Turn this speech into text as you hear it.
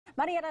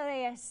Mariella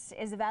Reyes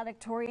is the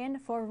valedictorian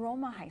for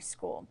Roma High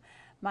School.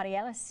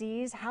 Mariella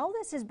sees how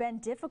this has been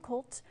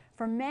difficult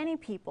for many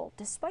people.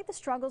 Despite the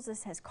struggles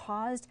this has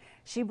caused,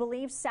 she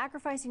believes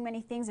sacrificing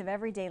many things of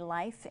everyday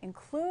life,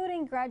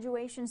 including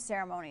graduation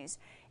ceremonies,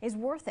 is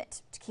worth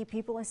it to keep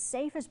people as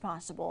safe as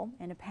possible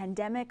in a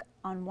pandemic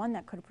on one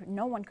that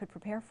no one could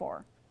prepare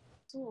for.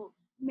 To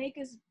make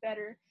us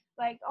better,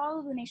 like all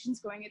of the nations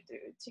going it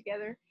through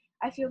together,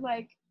 I feel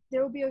like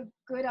there will be a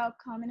good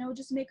outcome, and it will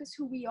just make us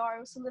who we are. It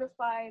will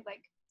solidify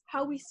like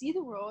how we see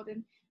the world,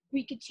 and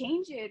we could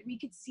change it. We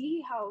could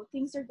see how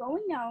things are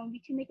going now, and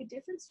we can make a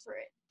difference for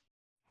it.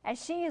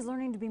 As she is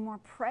learning to be more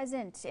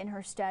present in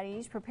her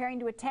studies, preparing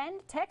to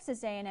attend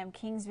Texas A&M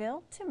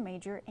Kingsville to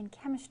major in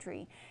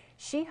chemistry,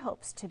 she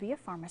hopes to be a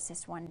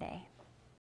pharmacist one day.